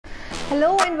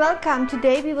Hello and welcome.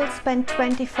 Today we will spend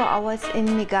 24 hours in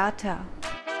Niigata.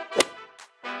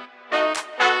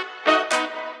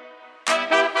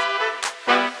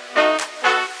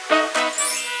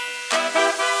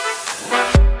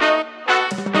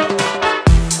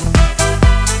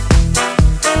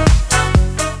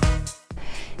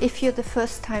 If you're the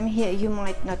first time here, you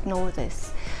might not know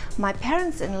this. My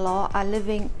parents-in-law are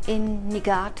living in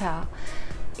Niigata,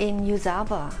 in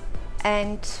Yuzawa,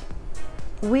 and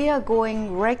we are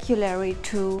going regularly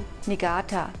to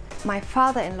Niigata. My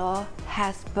father-in-law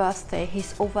has birthday,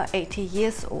 he's over 80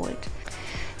 years old.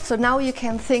 So now you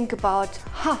can think about,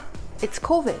 it's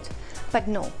COVID, but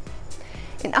no.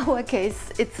 In our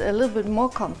case, it's a little bit more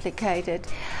complicated.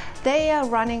 They are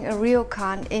running a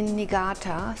ryokan in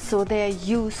Niigata, so they are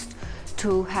used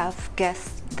to have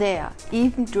guests there.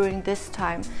 Even during this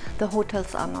time, the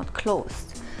hotels are not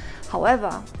closed.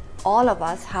 However, all of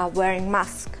us are wearing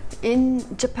masks.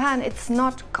 In Japan, it's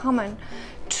not common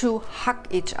to hug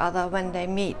each other when they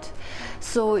meet.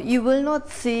 So you will not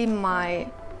see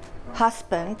my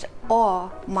husband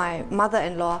or my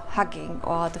mother-in-law hugging,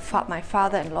 or my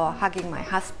father-in-law hugging my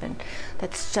husband.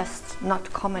 That's just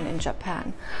not common in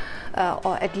Japan,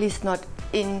 or at least not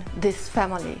in this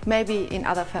family. Maybe in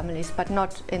other families, but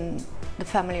not in the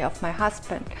family of my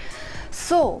husband.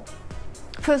 So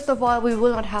first of all, we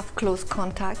will not have close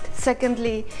contact.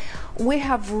 Secondly, we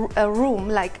have a room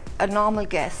like a normal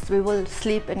guest. We will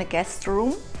sleep in a guest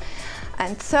room.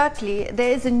 And thirdly,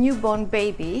 there is a newborn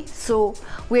baby, so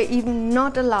we're even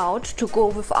not allowed to go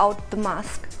without the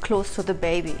mask close to the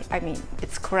baby. I mean,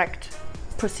 it's correct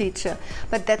procedure,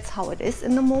 but that's how it is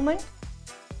in the moment.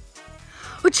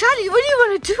 Oh, Charlie, what do you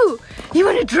want to do? You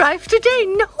want to drive today?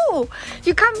 No!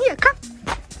 You come here, come!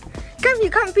 Come, you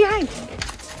come behind.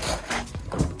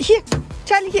 Here,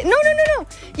 Charlie, here. No, no, no, no!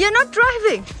 You're not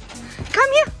driving!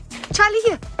 Come here! Charlie,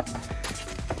 here!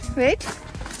 Wait.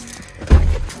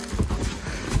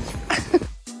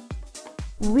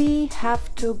 We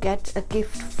have to get a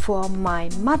gift for my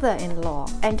mother-in-law,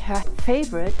 and her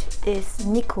favorite is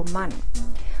Nikoman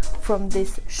from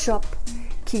this shop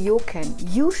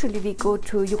Ryokan. Usually we go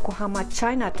to Yokohama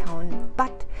Chinatown,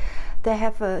 but they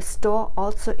have a store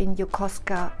also in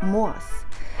Yokosuka Moors.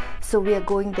 So we are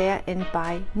going there and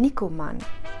buy Nikoman.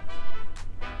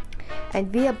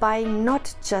 And we are buying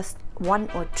not just one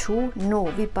or two, no,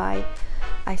 we buy,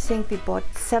 I think we bought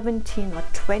 17 or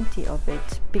 20 of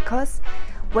it, because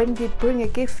when we bring a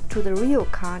gift to the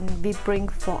ryokan, we bring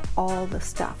for all the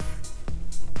stuff.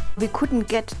 We couldn't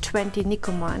get 20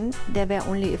 Nikoman, there were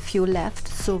only a few left,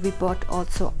 so we bought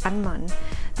also anman.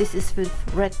 This is with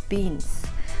red beans,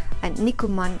 and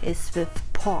Nikoman is with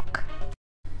pork.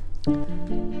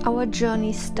 Our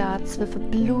journey starts with a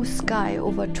blue sky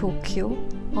over Tokyo,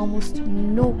 almost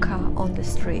no car on the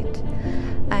street,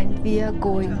 and we are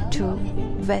going to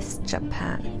West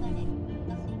Japan.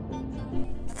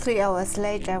 3 hours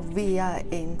later, we are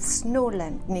in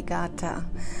Snowland, Niigata,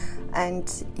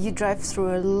 and you drive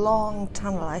through a long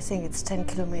tunnel. I think it's 10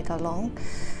 kilometers long,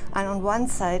 and on one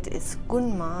side is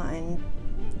Gunma and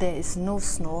there is no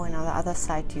snow, and on the other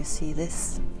side you see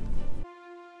this.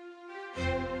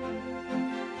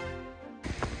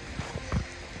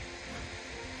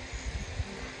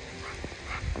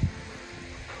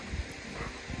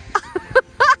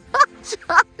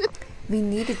 We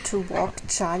needed to walk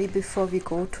Charlie before we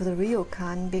go to the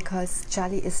ryokan, because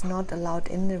Charlie is not allowed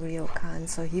in the ryokan,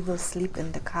 so he will sleep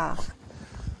in the car.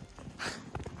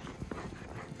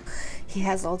 He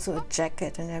has also a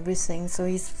jacket and everything, so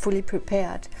he's fully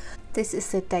prepared. This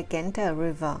is the Daigenta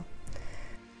river.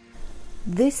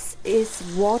 This is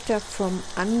water from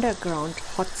underground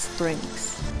hot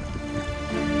springs.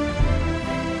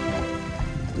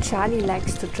 Charlie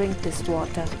likes to drink this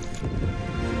water.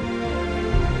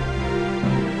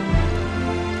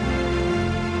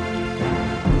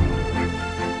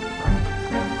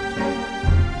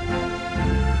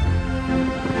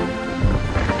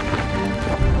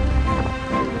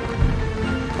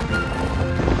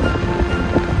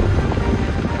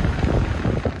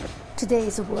 Today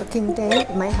is a working day.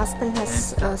 My husband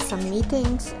has some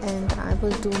meetings and I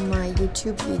will do my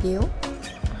YouTube video.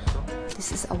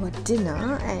 This is our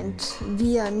dinner and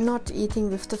we are not eating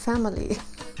with the family.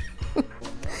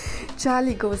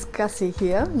 Charlie goes gassy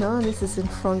here. No, this is in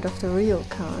front of the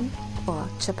ryokan, or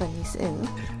Japanese inn.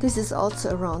 This is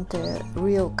also around the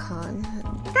ryokan.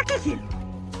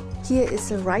 Here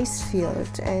is a rice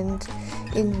field, and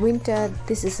in winter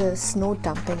this is a snow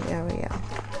dumping area.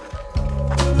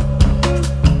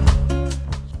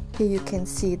 Here you can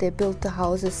see they built the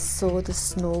houses so the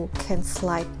snow can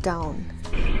slide down.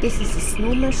 This is a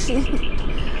snow machine.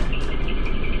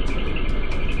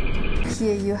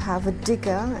 Here you have a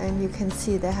digger, and you can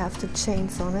see they have the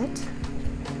chains on it.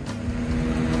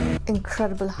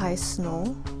 Incredible high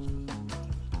snow.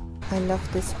 I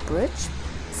love this bridge.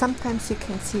 Sometimes you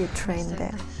can see a train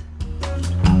there.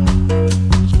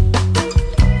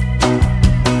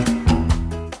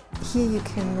 Here you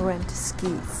can rent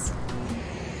skis.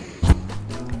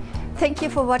 Thank you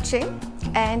for watching,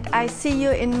 and I see you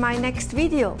in my next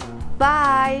video.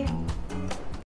 Bye!